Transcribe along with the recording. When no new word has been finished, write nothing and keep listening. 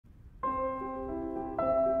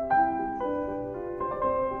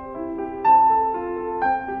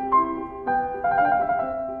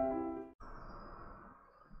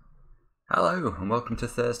Hello and welcome to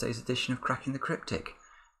Thursday's edition of Cracking the Cryptic.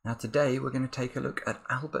 Now today we're going to take a look at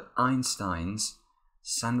Albert Einstein's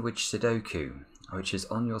Sandwich Sudoku, which is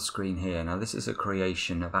on your screen here. Now this is a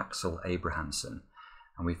creation of Axel Abrahamsson,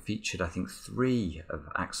 and we've featured I think 3 of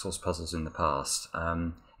Axel's puzzles in the past,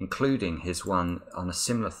 including his one on a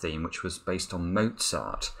similar theme which was based on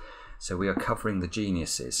Mozart. So we are covering the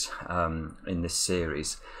geniuses in this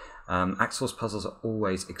series. Axel's puzzles are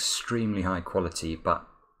always extremely high quality but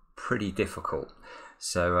pretty difficult,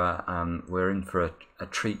 so we're in for a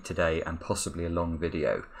treat today and possibly a long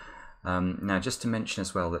video. Now just to mention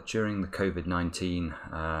as well that during the COVID-19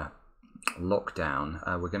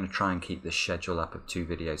 lockdown, we're going to try and keep this schedule up of 2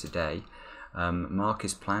 videos a day. Mark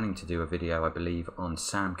is planning to do a video, I believe, on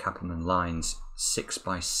Sam Kappelman-Line's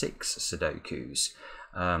 6x6 Sudokus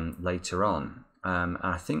later on. And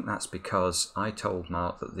I think that's because I told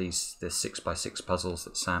Mark that the 6x6 puzzles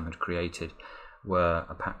that Sam had created were,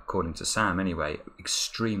 according to Sam anyway,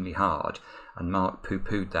 extremely hard, and Mark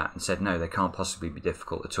poo-pooed that and said no, they can't possibly be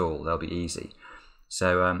difficult at all, they'll be easy.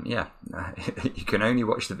 So yeah, you can only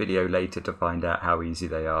watch the video later to find out how easy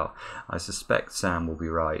they are. I suspect Sam will be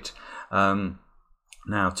right.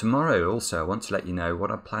 Now tomorrow also I want to let you know what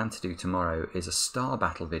I plan to do tomorrow is a star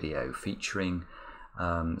battle video featuring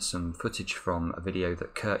some footage from a video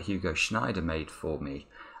that Kurt Hugo Schneider made for me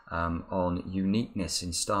on uniqueness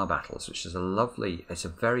in star battles, which is it's a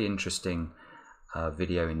very interesting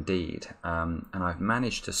video indeed, and I've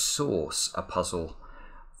managed to source a puzzle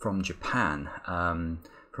from Japan,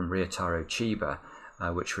 from Ryotaro Chiba,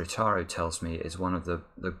 which Ryotaro tells me is one of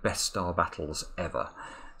the best star battles ever.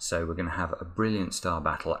 So we're going to have a brilliant star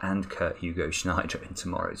battle and Kurt Hugo Schneider in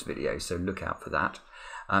tomorrow's video, so look out for that.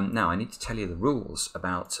 Now I need to tell you the rules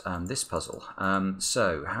about this puzzle.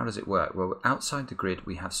 So how does it work? Well, outside the grid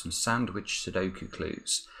we have some sandwich Sudoku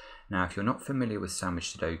clues. Now if you're not familiar with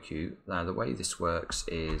sandwich Sudoku, the way this works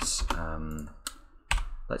is,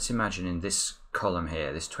 let's imagine in this column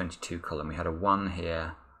here, this 22 column, we had a 1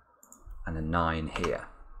 here and a 9 here.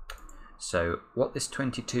 So what this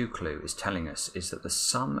 22 clue is telling us is that the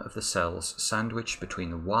sum of the cells sandwiched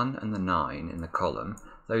between the 1 and the 9 in the column,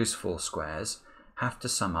 those 4 squares, have to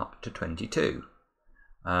sum up to 22.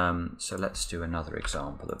 So let's do another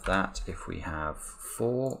example of that. If we have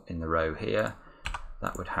 4 in the row here,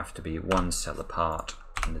 that would have to be 1 cell apart,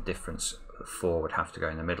 and the difference of 4 would have to go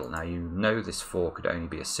in the middle. Now you know this 4 could only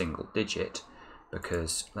be a single digit,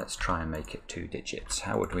 because let's try and make it 2 digits.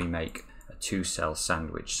 How would we make a 2-cell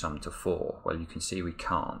sandwich sum to 4? Well, you can see we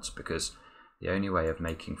can't, because the only way of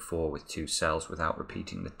making 4 with 2 cells without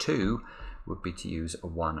repeating the 2 would be to use a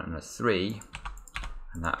 1 and a 3,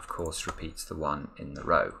 and that of course repeats the 1 in the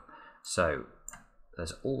row. So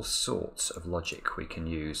there's all sorts of logic we can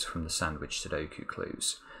use from the sandwich Sudoku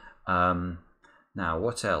clues. Now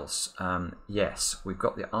what else? Yes, we've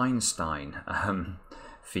got the Einstein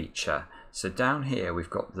feature. So down here we've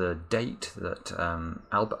got the date that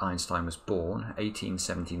Albert Einstein was born,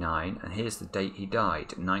 1879, and here's the date he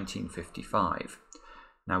died, 1955.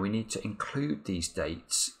 Now we need to include these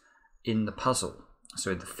dates in the puzzle.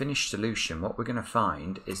 So in the finished solution, what we're going to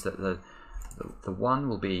find is that the 1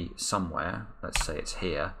 will be somewhere, let's say it's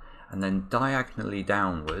here, and then diagonally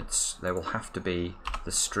downwards there will have to be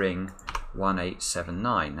the string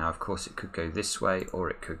 1879. Now of course it could go this way or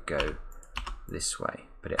it could go this way,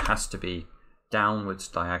 but it has to be downwards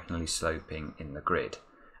diagonally sloping in the grid.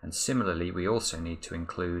 And similarly we also need to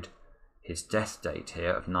include his death date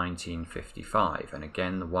here of 1955, and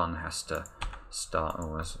again the 1 has to start,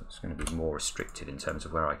 it's going to be more restricted in terms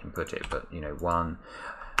of where I can put it, but you know, 1,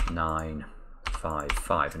 9, 5,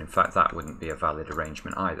 5, and in fact that wouldn't be a valid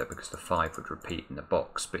arrangement either, because the 5 would repeat in the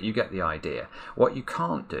box, but you get the idea. What you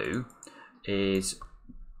can't do is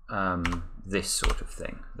this sort of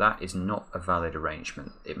thing. That is not a valid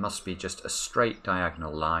arrangement. It must be just a straight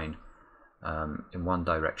diagonal line in one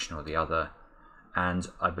direction or the other, and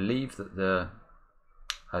I believe that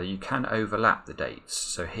you can overlap the dates.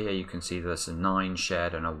 So here you can see there's a 9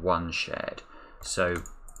 shared and a 1 shared, so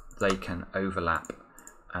they can overlap,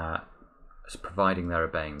 providing they're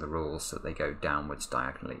obeying the rules, so that they go downwards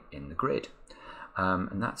diagonally in the grid.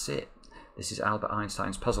 And that's it. This is Albert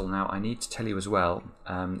Einstein's puzzle. Now I need to tell you as well,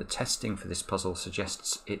 the testing for this puzzle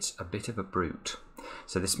suggests it's a bit of a brute,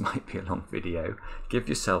 so this might be a long video. Give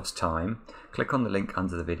yourselves time, click on the link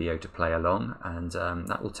under the video to play along, and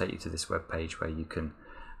that will take you to this web page where you can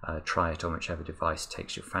try it on whichever device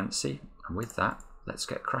takes your fancy. And with that, let's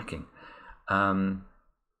get cracking. Now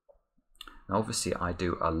obviously I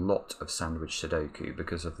do a lot of sandwich Sudoku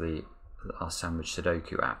because of our sandwich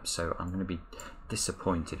Sudoku app, so I'm going to be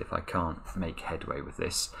disappointed if I can't make headway with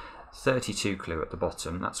this. 32 clue at the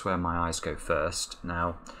bottom. That's where my eyes go first.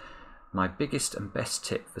 Now, my biggest and best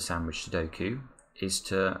tip for sandwich Sudoku is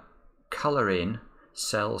to colour in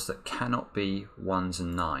cells that cannot be 1s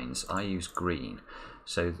and 9s. I use green.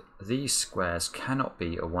 So these squares cannot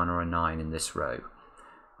be a 1 or a 9 in this row.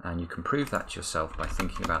 And you can prove that to yourself by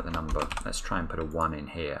thinking about the number. Let's try and put a 1 in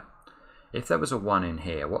here. If there was a 1 in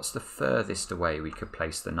here, what's the furthest away we could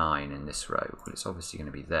place the 9 in this row? Well, it's obviously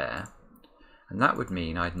going to be there. And that would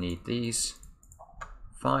mean I'd need these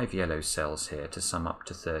 5 yellow cells here to sum up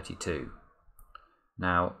to 32.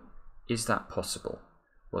 Now, is that possible?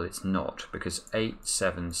 Well, it's not, because 8,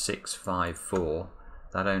 7, 6, 5, 4,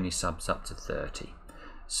 that only sums up to 30.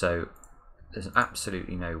 So there's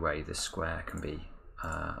absolutely no way this square can be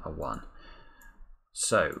a 1.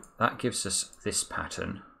 So that gives us this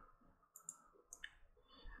pattern.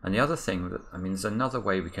 And the other thing, there's another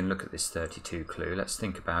way we can look at this 32 clue. Let's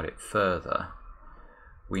think about it further.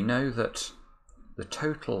 We know that the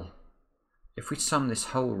total, if we sum this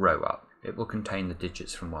whole row up, it will contain the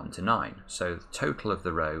digits from 1 to 9. So the total of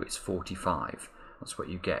the row is 45. That's what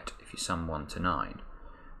you get if you sum 1 to 9.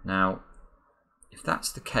 Now, if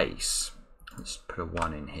that's the case, let's put a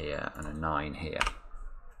 1 in here and a 9 here.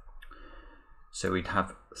 So we'd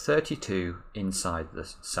have 32 inside the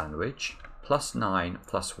sandwich, plus 9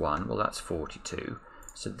 plus 1, well that's 42.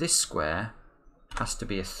 So this square has to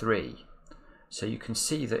be a 3. So you can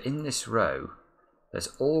see that in this row,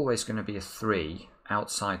 there's always going to be a 3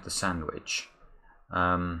 outside the sandwich.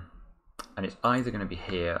 And it's either going to be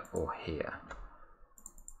here or here.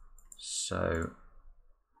 So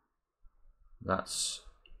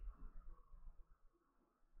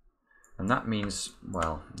and that means,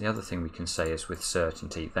 well, the other thing we can say is with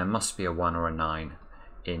certainty, there must be a 1 or a 9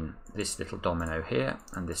 in this little domino here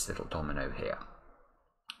and this little domino here.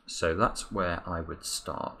 So that's where I would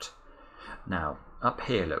start. Now, up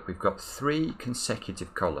here, look, we've got 3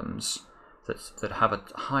 consecutive columns that have a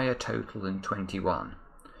higher total than 21.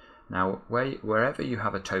 Now, wherever you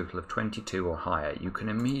have a total of 22 or higher, you can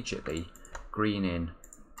immediately green in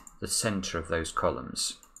the center of those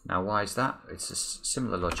columns. Now, why is that? It's a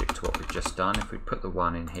similar logic to what we've just done. If we put the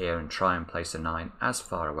 1 in here and try and place a 9 as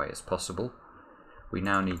far away as possible, we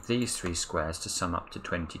now need these 3 squares to sum up to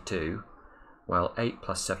 22. Well, 8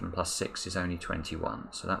 plus 7 plus 6 is only 21,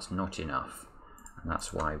 so that's not enough. And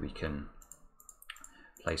that's why we can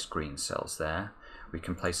place green cells there. We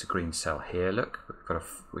can place a green cell here. Look,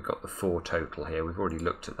 we've got the 4 total here. We've already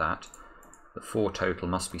looked at that. The 4 total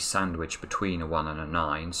must be sandwiched between a 1 and a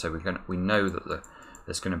 9, so we know that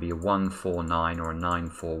there's going to be a 1, 4, 9 or a 9,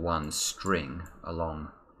 4, 1 string along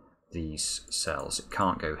these cells. It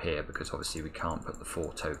can't go here because obviously we can't put the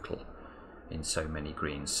 4 total in so many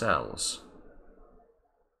green cells.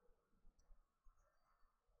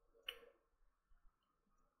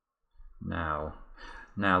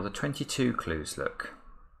 Now the 22 clues, look.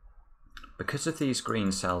 Because of these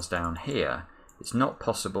green cells down here, it's not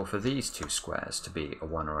possible for these 2 squares to be a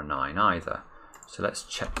 1 or a 9 either. So let's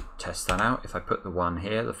test that out. If I put the 1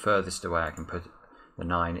 here, the furthest away I can put the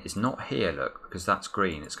 9 is not here, look, because that's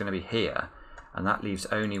green. It's going to be here, and that leaves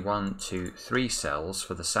only 1, 2, 3 cells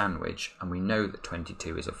for the sandwich, and we know that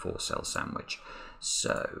 22 is a 4-cell sandwich.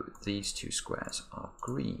 So these 2 squares are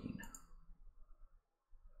green.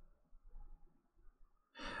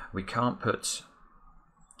 We can't put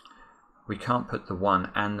the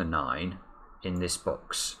 1 and the 9 in this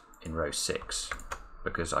box in row 6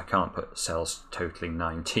 because I can't put cells totaling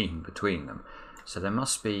 19 between them. So there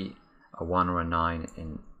must be a 1 or a 9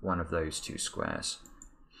 in one of those 2 squares.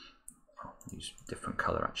 I'll use a different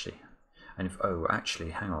colour actually. And if, oh, actually,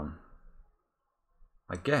 hang on.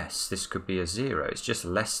 I guess this could be a 0. It's just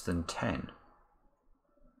less than 10.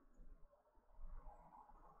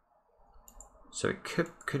 So it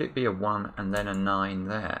could it be a 1 and then a 9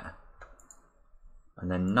 there? And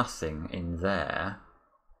then nothing in there.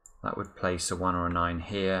 That would place a 1 or a 9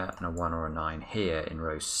 here and a 1 or a 9 here in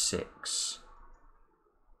row 6.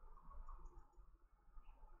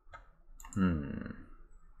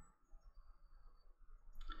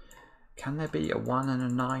 Can there be a 1 and a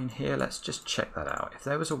 9 here? Let's just check that out. If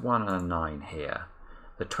there was a 1 and a 9 here,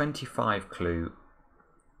 the 25 clue,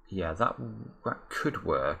 yeah, that could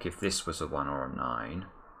work if this was a 1 or a 9.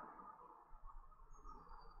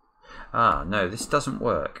 Ah, no, this doesn't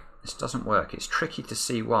work. This doesn't work. It's tricky to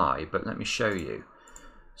see why, but let me show you.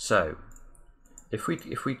 So, if we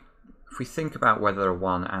think about whether a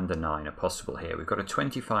 1 and a 9 are possible here, we've got a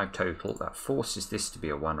 25 total. That forces this to be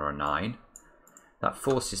a 1 or a 9. That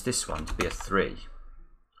forces this one to be a 3.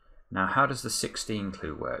 Now, how does the 16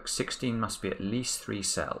 clue work? 16 must be at least 3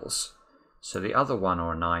 cells. So the other 1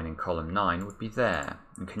 or a 9 in column 9 would be there.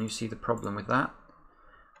 And can you see the problem with that?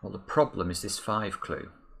 Well, the problem is this 5 clue.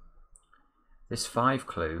 This 5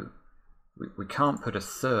 clue, we can't put a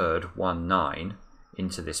third 1, 9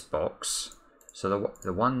 into this box. So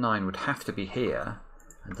the 1, 9 would have to be here,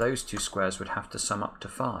 and those two squares would have to sum up to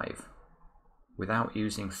 5 without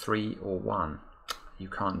using 3 or 1. You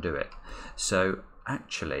can't do it. So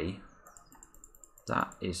actually,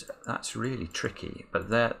 that's really tricky. But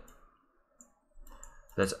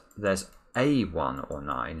there's a 1 or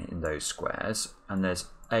 9 in those squares, and there's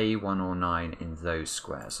a 1 or 9 in those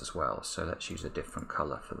squares as well. So let's use a different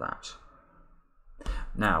colour for that.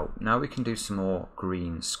 Now we can do some more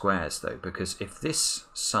green squares though, because if this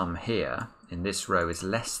sum here in this row is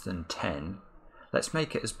less than 10, let's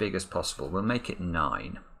make it as big as possible. We'll make it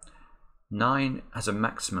 9. 9 has a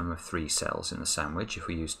maximum of 3 cells in the sandwich if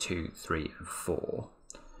we use 2, 3 and 4.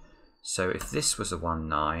 So if this was a 1,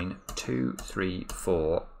 9, 2, 3,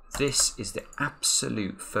 4, this is the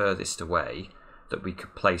absolute furthest away that we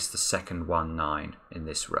could place the second 1, 9 in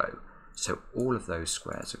this row. So all of those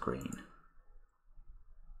squares are green.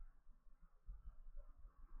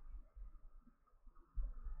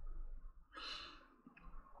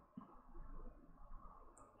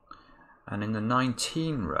 And in the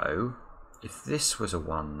 19 row, if this was a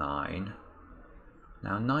 1, 9,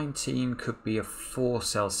 now 19 could be a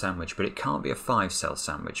 4-cell sandwich, but it can't be a 5-cell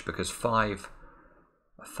sandwich because a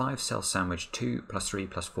 5-cell sandwich, 2 plus 3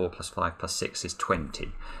 plus 4 plus 5 plus 6 is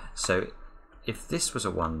 20. So if this was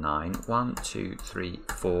a 1, 9, 1, 2, 3,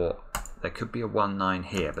 4, there could be a 1, 9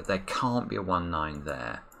 here, but there can't be a 1, 9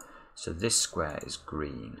 there. So this square is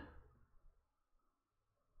green.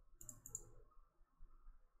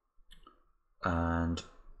 And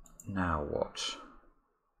now what?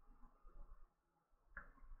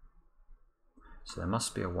 So there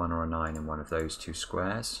must be a 1 or a 9 in one of those two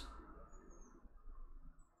squares.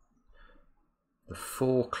 The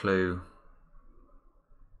 4 clue,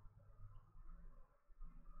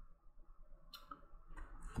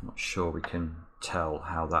 I'm not sure we can tell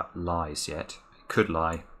how that lies yet. It could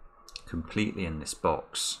lie completely in this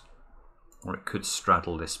box, or it could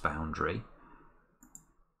straddle this boundary.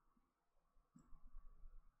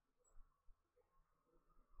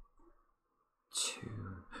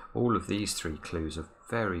 All of these 3 clues are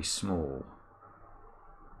very small.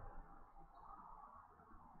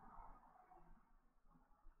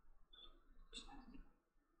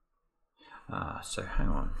 So hang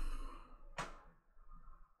on.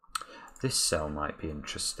 This cell might be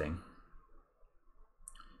interesting.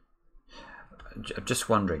 I'm just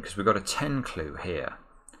wondering, because we've got a 10 clue here.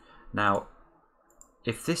 Now,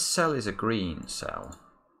 if this cell is a green cell,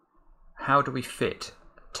 how do we fit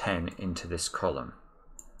 10 into this column?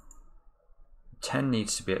 10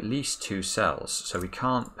 needs to be at least 2 cells, so we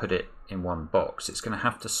can't put it in one box. It's going to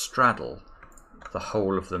have to straddle the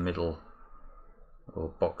whole of the middle, or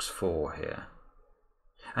box 4 here.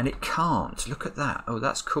 And it can't. Look at that. Oh,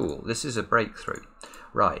 that's cool. This is a breakthrough.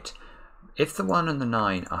 Right. If the 1 and the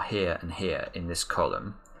 9 are here and here in this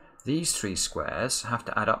column, these 3 squares have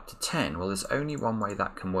to add up to 10. Well, there's only one way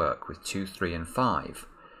that can work with 2, 3 and 5.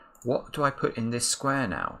 What do I put in this square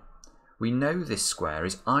now? We know this square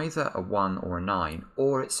is either a 1 or a 9,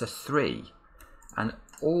 or it's a 3. And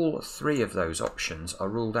all 3 of those options are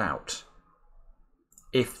ruled out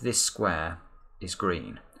if this square is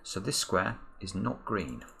green. So this square is not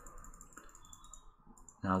green.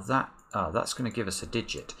 Now that's going to give us a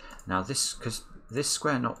digit. Now because this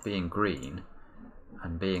square not being green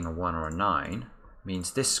and being a 1 or a 9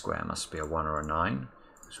 means this square must be a 1 or a 9.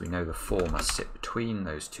 So we know the 4 must sit between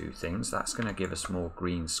those two things. That's going to give us more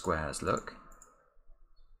green squares, look.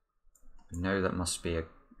 We know that must be a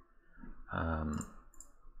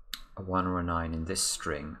 1 or a 9 in this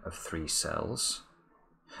string of 3 cells.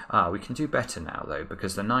 We can do better now though,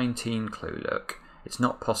 because the 19 clue, look, it's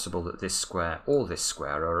not possible that this square or this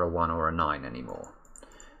square are a 1 or a 9 anymore.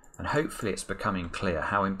 And hopefully it's becoming clear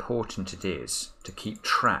how important it is to keep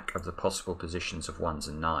track of the possible positions of 1s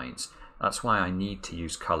and 9s. That's why I need to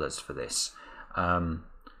use colours for this.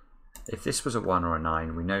 If this was a 1 or a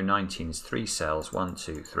 9, we know 19 is 3 cells, 1,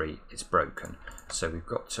 2, 3, it's broken. So we've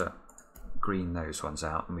got to green those ones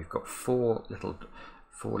out, and we've got four little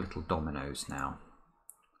dominoes now.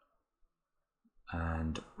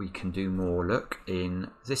 And we can do more, look,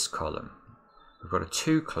 in this column. We've got a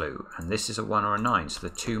 2 clue, and this is a 1 or a 9, so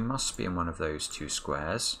the 2 must be in one of those 2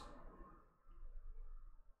 squares.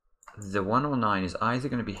 The 1 or 9 is either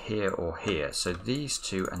going to be here or here, so these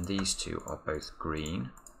 2 and these 2 are both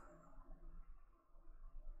green.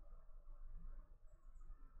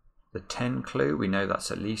 The 10 clue, we know that's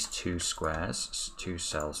at least 2 squares, 2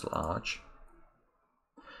 cells large.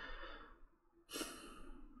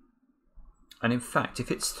 And in fact,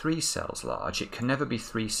 if it's 3 cells large, it can never be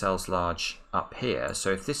 3 cells large up here.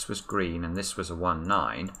 So if this was green and this was a 1,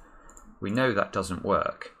 9, we know that doesn't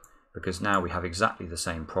work, because now we have exactly the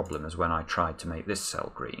same problem as when I tried to make this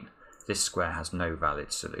cell green. This square has no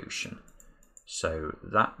valid solution. So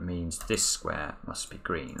that means this square must be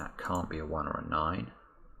green. That can't be a 1 or a 9.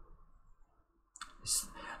 This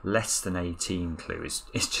less than 18 clue is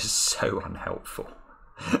just so unhelpful.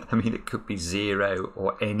 I mean, it could be 0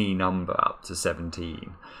 or any number up to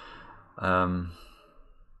 17.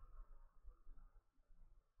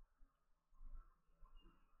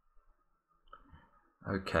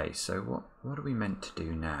 Okay, so what are we meant to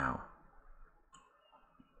do now?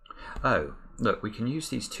 Oh, look, we can use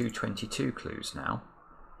these 222 clues now,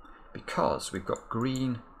 because we've got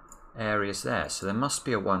green areas there. So there must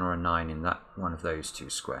be a 1 or a 9 in that one of those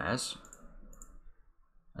 2 squares.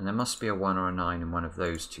 And there must be a 1 or a 9 in one of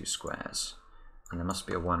those 2 squares. And there must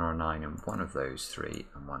be a 1 or a 9 in one of those 3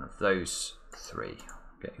 and one of those 3.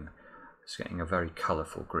 It's getting a very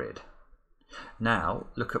colourful grid. Now,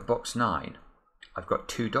 look at box 9. I've got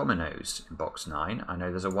 2 dominoes in box 9. I know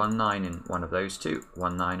there's a 1, 9 in one of those 2,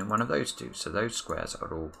 1, 9 in one of those 2. So those squares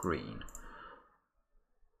are all green.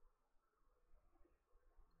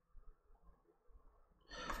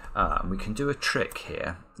 And we can do a trick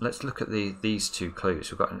here. Let's look at these 2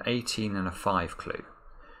 clues. We've got an 18 and a 5 clue.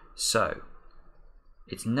 So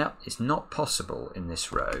it's not possible in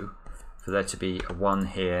this row for there to be a 1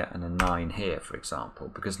 here and a 9 here, for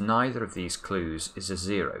example, because neither of these clues is a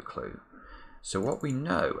 0 clue. So what we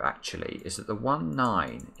know actually is that the 1,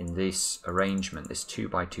 9 in this arrangement, this 2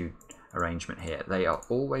 by 2 arrangement here, they are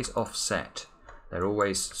always offset. They're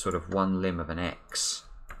always sort of one limb of an X.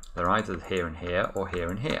 They're either here and here or here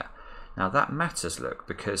and here. Now that matters, look,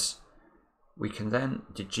 because we can then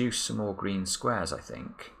deduce some more green squares, I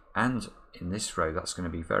think. And in this row, that's going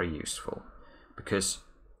to be very useful, because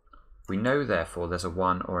we know, therefore, there's a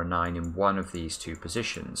 1 or a 9 in one of these 2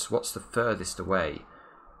 positions. What's the furthest away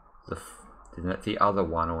the other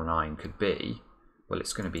 1 or 9 could be? Well,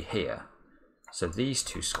 it's going to be here. So these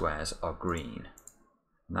 2 squares are green.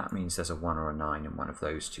 And that means there's a 1 or a 9 in one of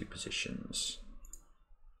those 2 positions.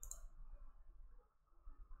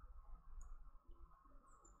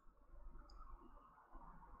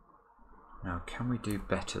 Now, can we do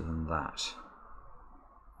better than that?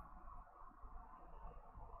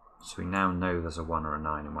 So we now know there's a 1 or a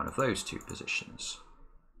 9 in one of those 2 positions.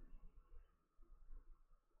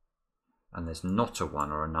 And there's not a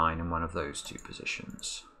 1 or a 9 in one of those 2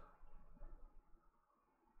 positions.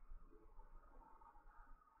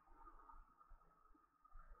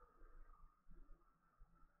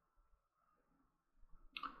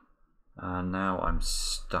 And now I'm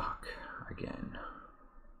stuck again.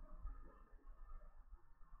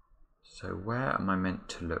 So where am I meant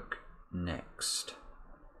to look next?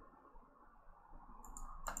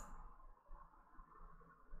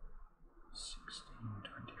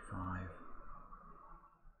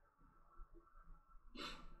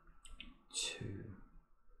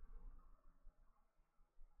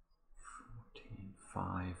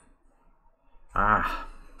 Ah,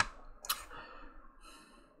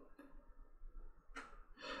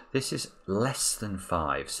 this is less than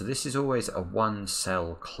 5, so this is always a 1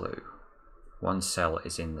 cell clue. 1 cell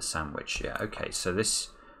is in the sandwich. Yeah, okay, so that's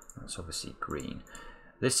obviously green.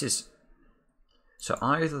 This is, so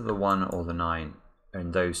either the 1 or the 9 are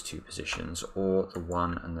in those 2 positions, or the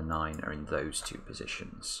 1 and the 9 are in those 2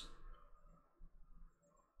 positions.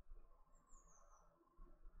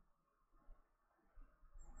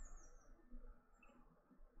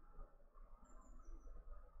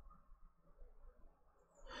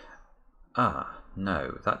 Ah,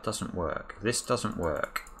 no, that doesn't work. This doesn't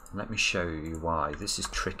work. Let me show you why. This is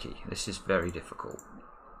tricky. This is very difficult.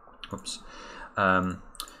 Oops.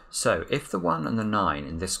 So if the 1 and the 9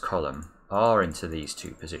 in this column are into these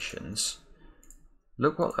 2 positions,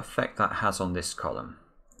 look what effect that has on this column.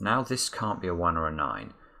 Now this can't be a 1 or a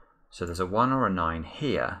 9. So there's a 1 or a 9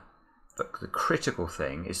 here, but the critical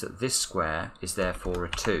thing is that this square is therefore a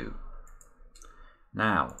 2.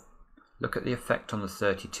 Now, look at the effect on the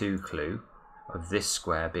 32 clue of this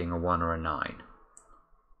square being a 1 or a 9.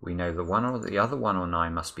 We know the other 1 or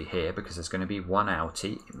 9 must be here, because there's going to be 1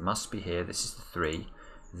 outie. It must be here. This is the 3.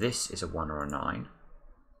 This is a 1 or a 9.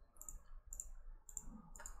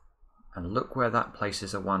 And look where that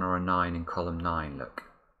places a 1 or a 9 in column 9. Look.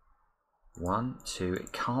 1, 2.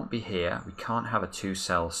 It can't be here. We can't have a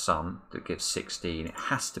 2-cell sum that gives 16. It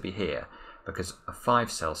has to be here, because a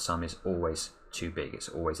 5-cell sum is always too big. It's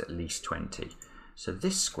always at least 20. So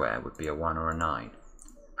this square would be a 1 or a 9.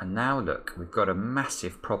 And now look, we've got a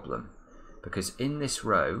massive problem, because in this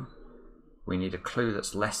row We need a clue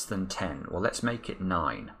that's less than 10. Well, let's make it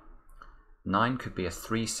 9. 9 could be a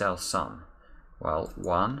 3-cell sum. Well,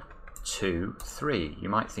 1, 2, 3. You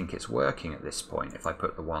might think it's working at this point if I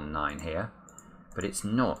put the 1, 9 here, but it's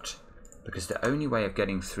not, because the only way of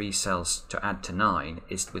getting 3 cells to add to 9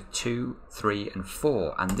 is with 2, 3, and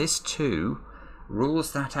 4, and this 2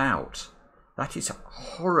 rules that out. That is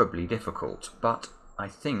horribly difficult, but I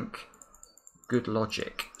think good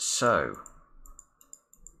logic. So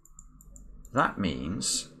that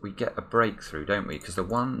means we get a breakthrough, don't we? Because the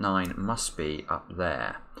 1, 9 must be up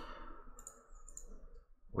there,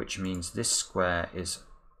 which means this square is,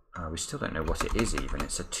 we still don't know what it is even.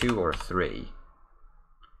 It's a 2 or a 3.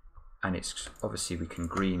 And it's obviously we can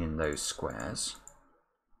green in those squares.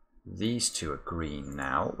 These two are green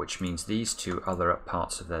now, which means these two other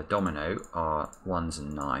parts of their domino are 1s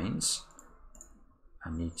and 9s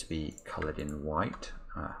and need to be coloured in white.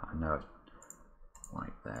 I know,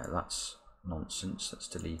 right there, that's nonsense. Let's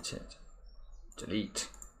delete it. Delete.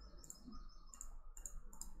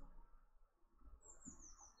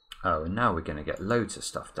 Oh, and now we're going to get loads of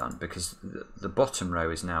stuff done because the bottom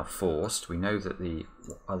row is now forced. We know that the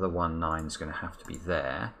other 1, 9 is going to have to be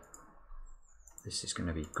there. This is going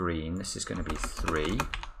to be green. This is going to be 3.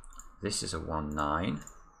 This is a 1, 9.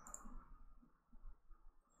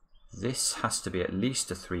 This has to be at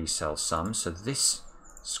least a 3-cell sum. So this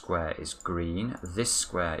square is green. This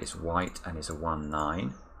square is white and is a 1,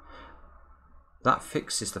 9. That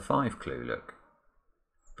fixes the 5 clue, look.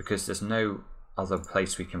 Because there's no other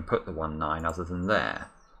place we can put the 1, 9 other than there.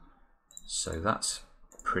 So that's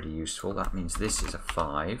pretty useful. That means this is a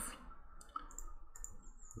 5.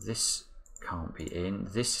 This can't be in.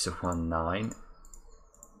 This is a 1, 9.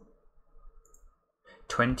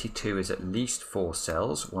 22 is at least 4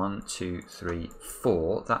 cells. 1, 2, 3,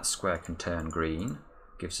 4. That square can turn green.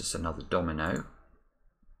 Gives us another domino.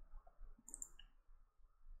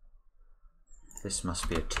 This must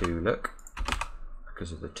be a 2, look,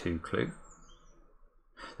 because of the 2 clue.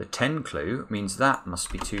 The 10 clue means that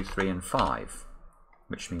must be 2, 3, and 5,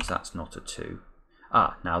 which means that's not a 2.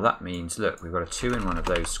 Ah, now that means, look, we've got a 2 in one of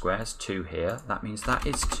those squares, 2 here. That means that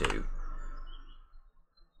is 2.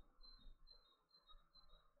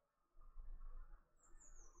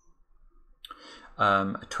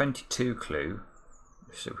 A 22 clue,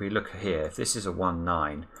 so if we look here, if this is a 1,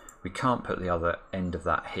 9, we can't put the other end of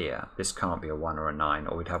that here. This can't be a 1 or a 9,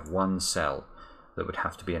 or we'd have one cell that would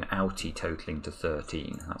have to be an outie totaling to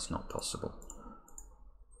 13. That's not possible.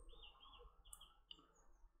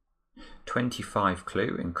 25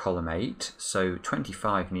 clue in column 8. So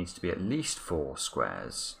 25 needs to be at least 4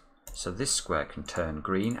 squares. So this square can turn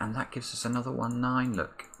green, and that gives us another 1, 9.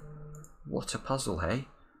 Look, what a puzzle, hey?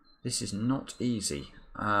 This is not easy.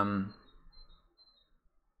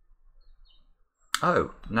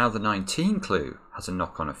 Oh, now the 19 clue has a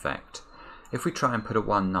knock-on effect. If we try and put a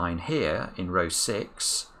 1, 9 here in row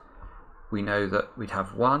 6, we know that we'd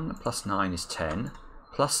have 1 plus 9 is 10,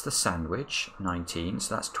 plus the sandwich, 19,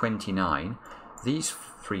 so that's 29. These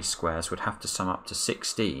 3 squares would have to sum up to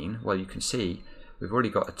 16. Well, you can see we've already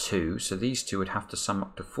got a 2, so these two would have to sum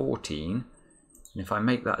up to 14. And if I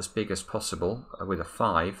make that as big as possible with a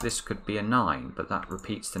 5, this could be a 9, but that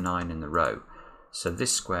repeats the 9 in the row. So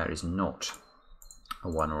this square is not a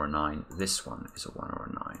 1 or a 9. This one is a 1 or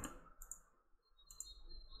a 9.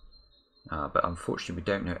 But unfortunately we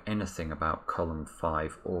don't know anything about column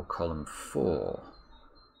 5 or column 4.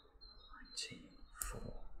 19, 4,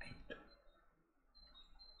 8,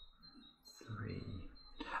 3.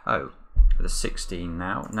 Oh, the 16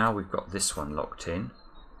 now. Now we've got this one locked in.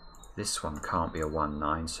 This one can't be a 1,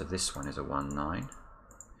 9, so this one is a 1, 9.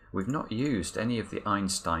 We've not used any of the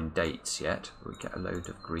Einstein dates yet. We get a load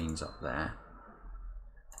of greens up there.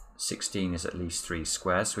 16 is at least 3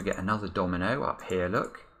 squares, so we get another domino up here,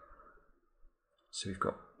 look. So we've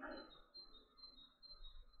got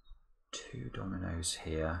 2 dominoes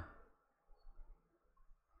here.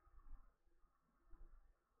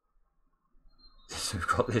 So we've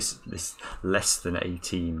got this less than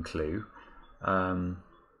 18 clue.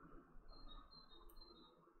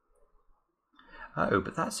 Oh,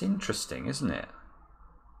 but that's interesting, isn't it?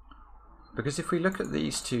 Because if we look at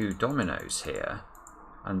these 2 dominoes here,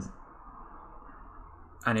 and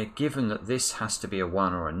given that this has to be a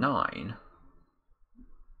 1 or a 9,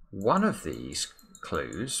 one of these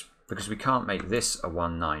clues, because we can't make this a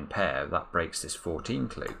 1, 9 pair, that breaks this 14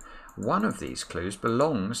 clue, one of these clues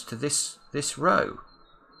belongs to this row.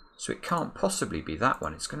 So it can't possibly be that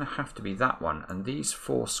one, it's going to have to be that one, and these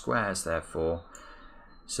 4 squares therefore,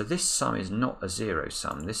 so this sum is not a 0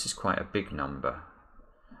 sum, this is quite a big number.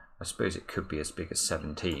 I suppose it could be as big as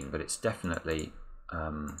 17, but it's definitely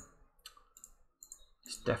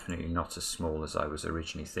It's definitely not as small as I was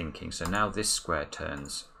originally thinking. So now this square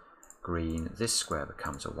turns green. This square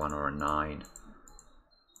becomes a 1 or a 9.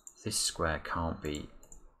 This square can't be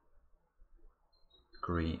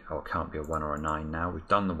green, or can't be a 1 or a 9 now. We've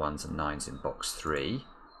done the 1s and 9s in box 3.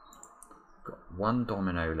 Got one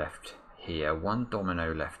domino left here, one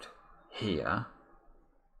domino left here,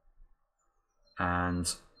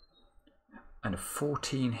 and a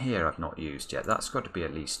 14 here I've not used yet. That's got to be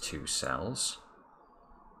at least 2 cells.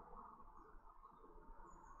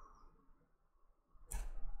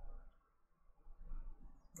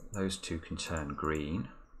 Those two can turn green.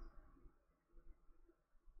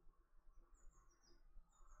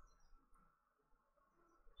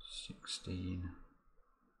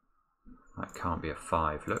 That can't be a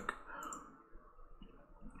 5, look,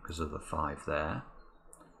 because of the 5 there.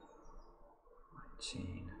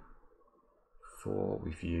 19. 4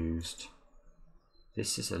 we've used.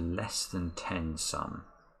 This is a less than 10 sum.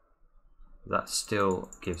 That still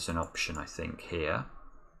gives an option, I think, here.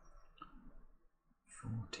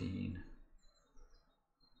 14.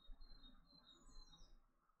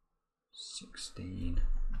 16.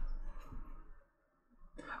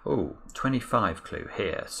 Oh, 25 clue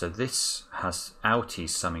here. So this has outies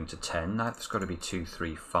summing to 10. That's got to be 2,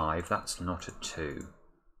 3, 5. That's not a 2.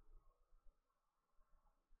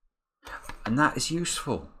 And that is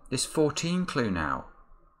useful. This 14 clue now.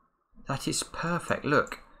 That is perfect.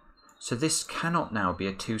 Look. So this cannot now be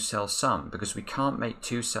a 2-cell sum because we can't make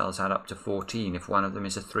 2 cells add up to 14 if one of them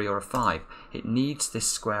is a 3 or a 5. It needs this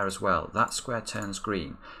square as well. That square turns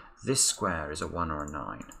green. This square is a 1 or a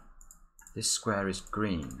 9. This square is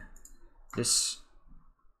green. This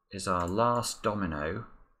is our last domino.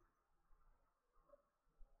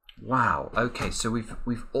 Wow, okay, so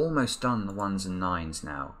we've almost done the 1s and 9s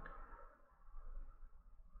now.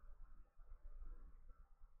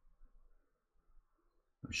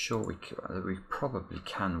 I'm sure we probably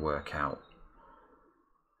can work out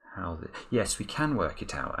how yes, we can work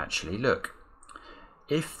it out actually. Look.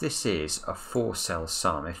 If this is a 4-cell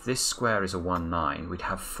sum, if this square is a 1, 9, we'd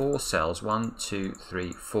have 4 cells, 1, 2,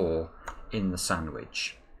 3, 4 in the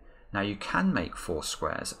sandwich. Now you can make 4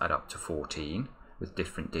 squares add up to 14 with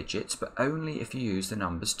different digits, but only if you use the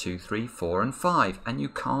numbers 2, 3, 4 and 5, and you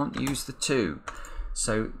can't use the 2.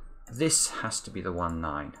 So this has to be the 1,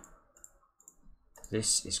 9.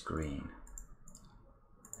 This is green.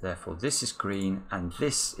 Therefore this is green, and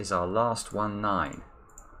this is our last 1, 9.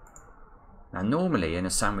 Now normally in a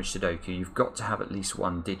sandwich Sudoku you've got to have at least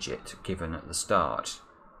 1 digit given at the start.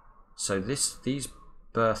 So these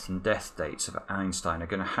birth and death dates of Einstein are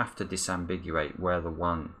going to have to disambiguate where the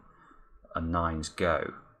 1 and 9s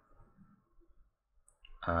go.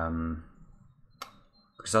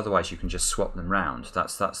 Because otherwise you can just swap them round.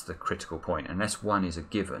 That's the critical point. Unless 1 is a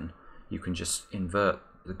given, you can just invert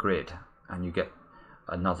the grid and you get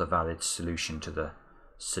another valid solution to the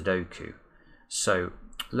Sudoku. So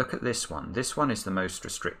look at this one. This one is the most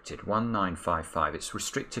restricted, 1955. It's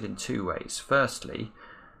restricted in 2 ways. Firstly,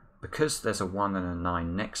 because there's a 1 and a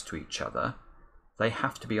 9 next to each other, they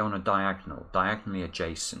have to be on a diagonal, diagonally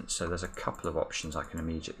adjacent. So there's a couple of options I can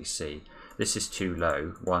immediately see. This is too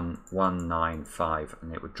low, 1, 9, 5,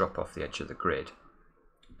 and it would drop off the edge of the grid.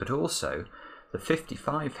 But also, the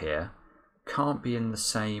 55 here can't be in the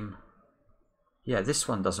same... Yeah, this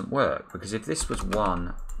one doesn't work, because if this was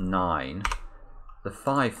 1, 9... the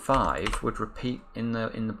 5, 5 would repeat in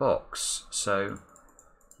the box, so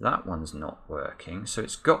that one's not working. So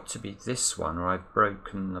it's got to be this one, or I've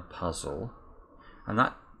broken the puzzle. And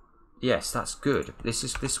that, yes, that's good.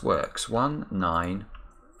 This works. 1, 9,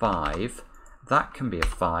 5. That can be a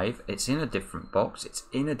 5. It's in a different box. It's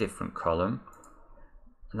in a different column.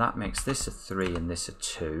 And that makes this a 3 and this a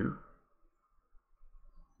 2.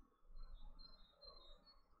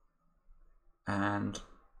 And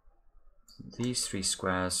these 3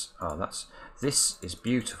 squares, this is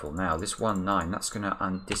beautiful now. This 1, 9, that's going to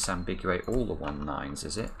disambiguate all the 1, 9s,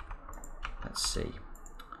 is it? Let's see.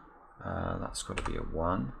 That's got to be a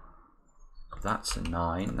 1. That's a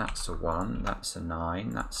 9. That's a 1. That's a 9.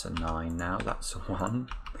 That's a 9 now. That's a 1.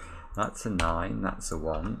 That's a 9. That's a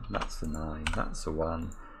 1. That's a 9. That's a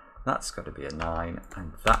 1. That's got to be a 9.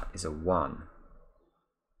 And that is a 1.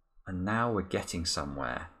 And now we're getting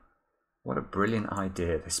somewhere. What a brilliant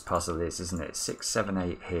idea this puzzle is, isn't it? 6, 7,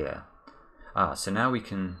 8 here. So now we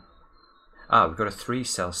can... we've got a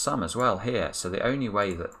 3-cell sum as well here. So the only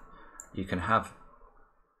way that you can have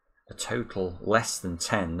a total less than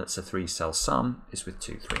 10 that's a 3-cell sum is with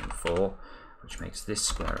 2, 3 and 4, which makes this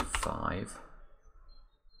square of 5.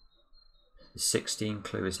 The 16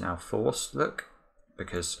 clue is now forced, look,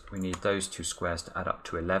 because we need those 2 squares to add up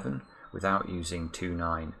to 11. without using 2,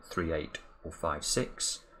 9, 3, 8 or 5,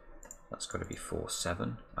 6. That's got to be 4,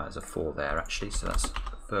 7. There's a 4 there actually, so that's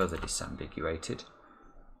further disambiguated.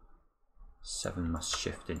 7 must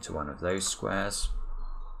shift into one of those squares.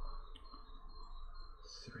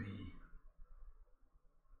 3,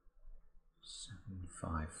 7,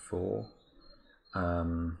 5, 4.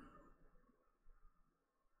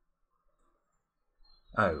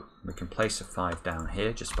 Oh, we can place a 5 down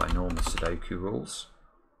here just by normal Sudoku rules.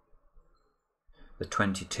 The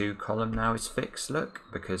 22 column now is fixed, look,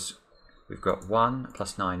 because we've got 1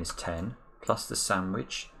 plus 9 is 10, plus the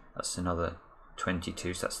sandwich, that's another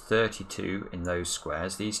 22, so that's 32 in those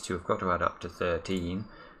squares. These two have got to add up to 13.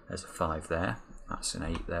 There's a 5 there, that's an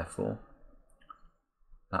 8 therefore.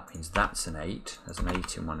 That means that's an 8. There's an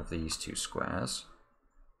 8 in one of these two squares.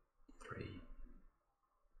 3,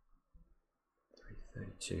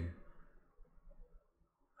 32,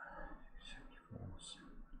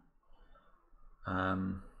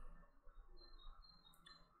 10.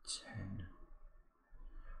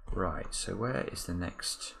 Right, so where is the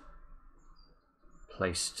next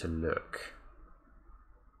place to look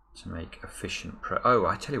to make efficient pro? Oh,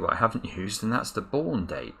 I tell you what I haven't used, and that's the born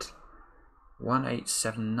date.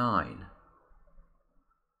 1879.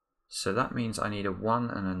 So that means I need a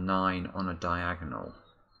 1 and a 9 on a diagonal.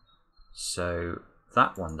 So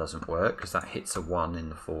that one doesn't work because that hits a 1 in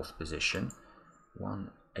the 4th position.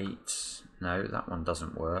 1, 8, no, that one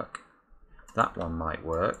doesn't work. That one might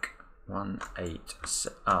work. 1, 8,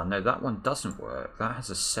 no, that one doesn't work. That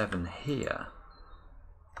has a 7 here.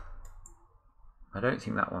 I don't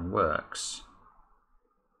think that one works.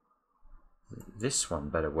 This one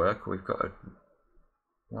better work. We've got a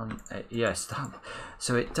 1, 8, yes, that,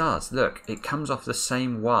 so it does. Look, it comes off the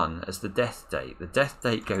same one as the death date. The death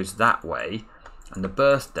date goes that way, and the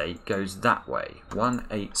birth date goes that way.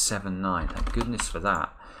 1879. Thank goodness for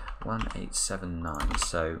that. 1879.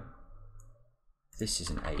 So this is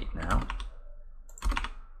an 8 now.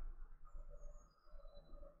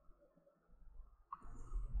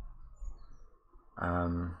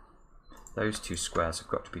 Those two squares have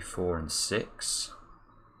got to be 4 and 6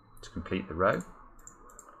 to complete the row.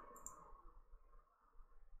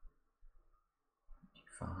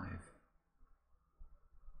 5,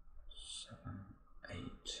 7, 8.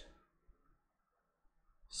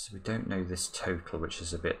 So we don't know this total, which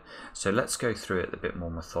is a bit. So let's go through it a bit more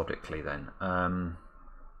methodically then. 7.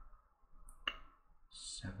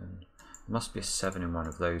 There must be a 7 in one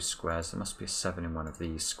of those squares. There must be a 7 in one of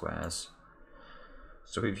these squares.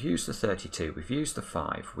 So we've used the 32, we've used the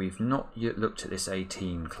 5, we've not yet looked at this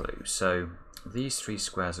 18 clue. So these 3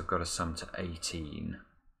 squares have got to sum to 18.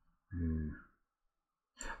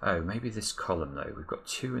 Oh, maybe this column though. We've got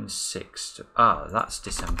 2 and 6. That's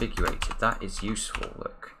disambiguated. That is useful,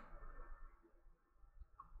 look.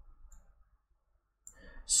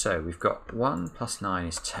 So we've got 1 plus 9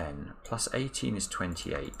 is 10, plus 18 is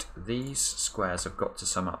 28. These squares have got to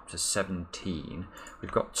sum up to 17.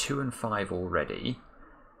 We've got 2 and 5 already.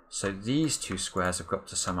 So these two squares have got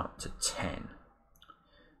to sum up to 10.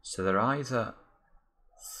 So they're either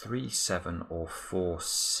 3, 7 or 4,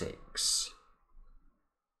 6.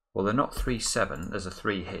 Well, they're not 3, 7. There's a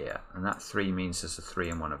 3 here. And that 3 means there's a 3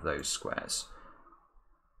 in one of those squares.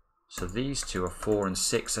 So these two are 4 and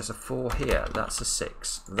 6. There's a 4 here. That's a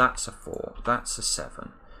 6. That's a 4. That's a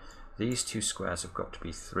 7. These two squares have got to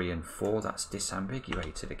be 3 and 4. That's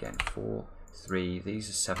disambiguated again. 4, 3. These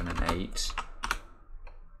are 7 and 8.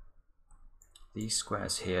 These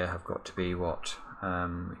squares here have got to be what?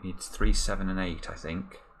 It's 3, 7 and 8, I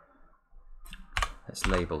think. Let's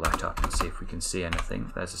label that up and see if we can see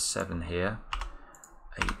anything. There's a 7 here.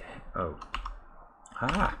 8. Oh.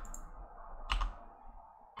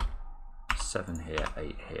 7 here,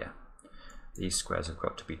 8 here. These squares have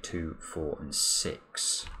got to be 2, 4 and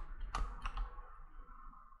 6.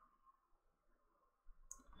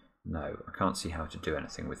 No, I can't see how to do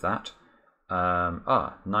anything with that.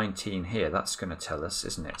 19 here, that's going to tell us,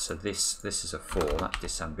 isn't it? So this is a 4, that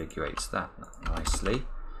disambiguates that nicely.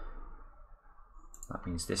 That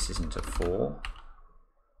means this isn't a 4.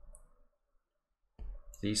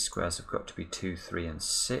 These squares have got to be 2, 3 and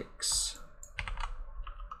 6.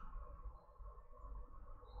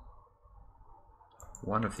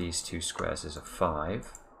 One of these two squares is a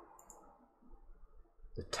 5.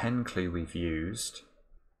 The 10 clue we've used.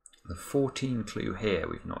 The 14 clue here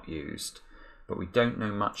we've not used. But we don't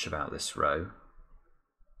know much about this row.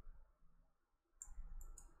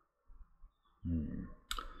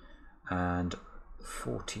 And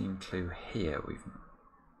 14 clue here we've.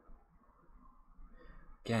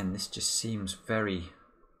 Again, this just seems very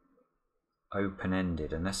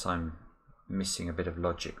open-ended, unless I'm missing a bit of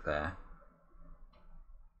logic there.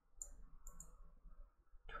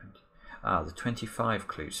 The 25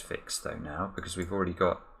 clue's fixed though now, because we've already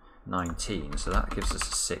got 19, so that gives us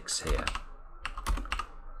a 6 here.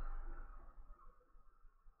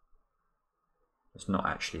 It's not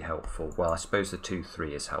actually helpful. Well, I suppose the 2,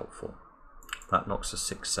 3 is helpful. That knocks a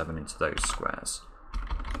 6, 7 into those squares.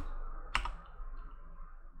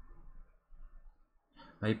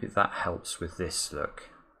 Maybe that helps with this,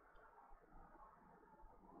 look.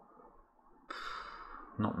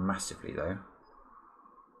 Not massively though.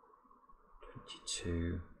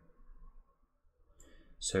 22.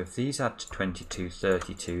 So if these add to 22,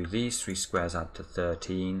 32, these 3 squares add to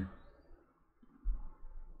 13.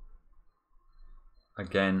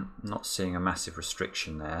 Again, not seeing a massive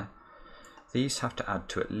restriction there. These have to add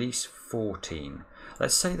to at least 14.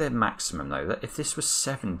 Let's say their maximum though, that if this was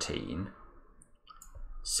 17,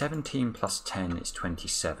 17 plus 10 is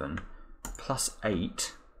 27, plus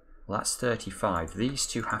 8, well that's 35. These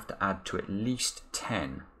two have to add to at least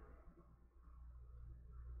 10.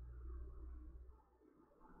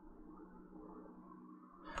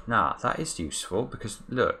 Now that is useful because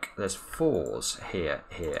look, there's 4s here,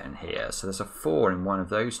 here and here. So there's a 4 in one of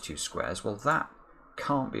those 2 squares. Well, that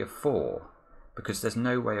can't be a 4 because there's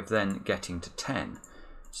no way of then getting to 10.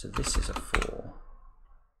 So this is a 4.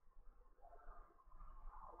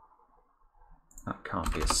 That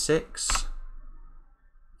can't be a 6.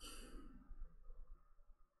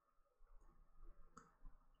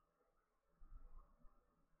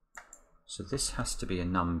 So this has to be a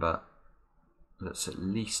number that's at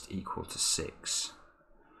least equal to 6.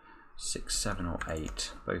 6, 7 or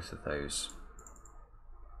 8, both of those.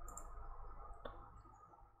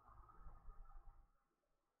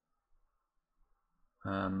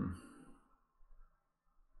 Um,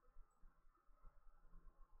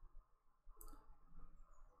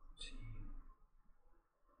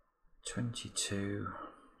 22.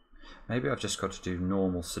 Maybe I've just got to do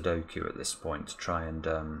normal Sudoku at this point to try and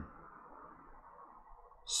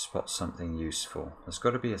spot something useful. There's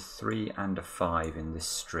got to be a 3 and a 5 in this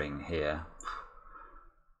string here.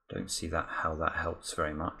 Don't see how that helps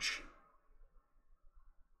very much.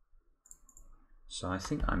 So I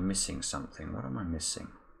think I'm missing something. What am I missing?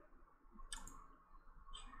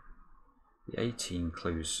 The 18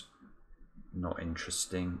 clue's not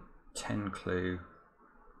interesting. 10 clue.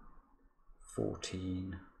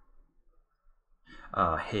 14.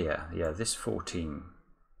 Here. Yeah, this 14.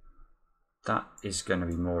 That is going to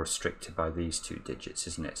be more restricted by these 2 digits,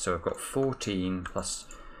 isn't it? So I've got 14 plus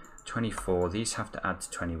 24. These have to add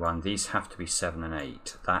to 21. These have to be 7 and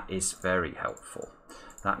 8. That is very helpful.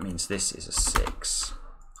 That means this is a 6.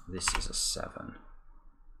 This is a 7.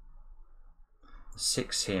 The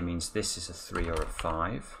 6 here means this is a 3 or a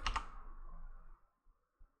 5.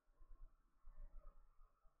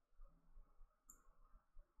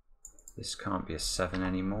 This can't be a 7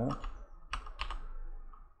 anymore.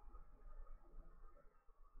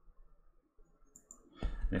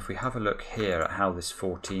 And if we have a look here at how this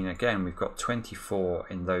 14, again we've got 24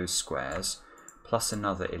 in those squares, plus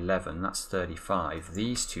another 11, that's 35.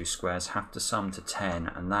 These 2 squares have to sum to 10,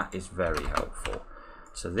 and that is very helpful.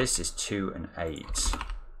 So this is 2 and 8.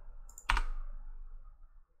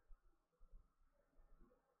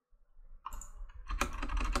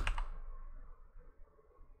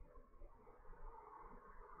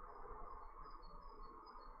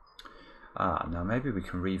 Now maybe we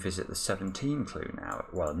can revisit the 17 clue now.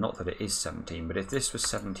 Well, not that it is 17, but if this was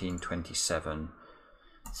 17, 27,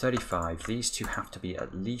 35, these 2 have to be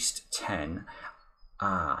at least 10.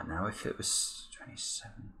 Now if it was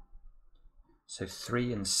 27, so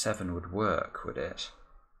 3 and 7 would work, would it?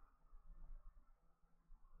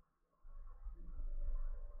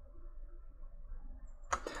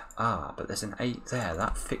 But there's an 8 there.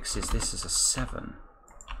 That fixes this as a 7.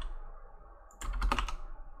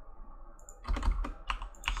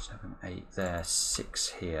 8 there, 6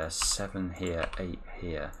 here, 7 here, 8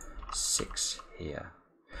 here, 6 here.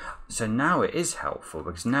 So now it is helpful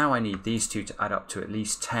because now I need these 2 to add up to at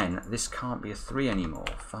least 10. This can't be a 3 anymore.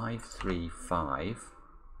 5, 3, 5.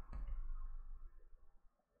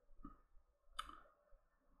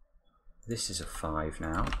 This is a 5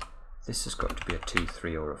 now. This has got to be a 2,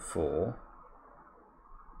 3 or a 4.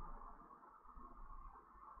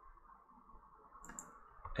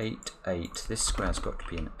 8, 8. This square's got to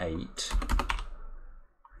be an 8. 3,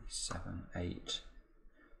 7, 8.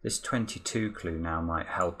 This 22 clue now might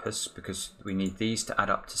help us because we need these to add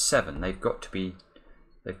up to 7. They've got to be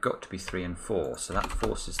 3 and 4. So that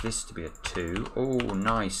forces this to be a 2. Oh,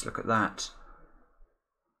 nice! Look at that.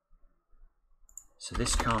 So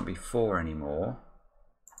this can't be 4 anymore.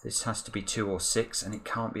 This has to be 2 or 6, and it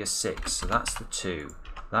can't be a 6. So that's the 2.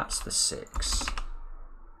 That's the 6.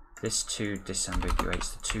 This 2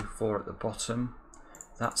 disambiguates the 2, 4 at the bottom.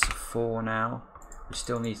 That's a 4 now. We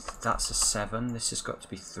still need, that's a 7. This has got to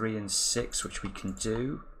be 3 and 6, which we can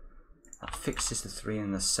do. That fixes the 3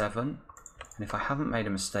 and the 7. And if I haven't made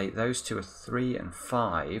a mistake, those two are 3 and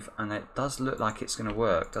 5. And it does look like it's going to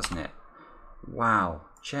work, doesn't it? Wow.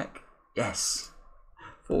 Check. Yes.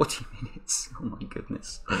 40 minutes. Oh my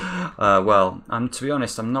goodness. Well, to be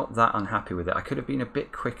honest, I'm not that unhappy with it. I could have been a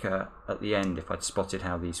bit quicker at the end if I'd spotted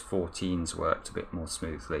how these 14s worked a bit more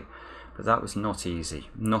smoothly. But that was not easy.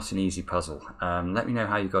 Not an easy puzzle. Let me know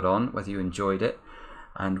how you got on, whether you enjoyed it,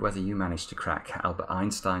 and whether you managed to crack Albert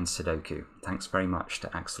Einstein's Sudoku. Thanks very much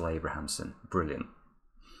to Axel Abrahamsson. Brilliant.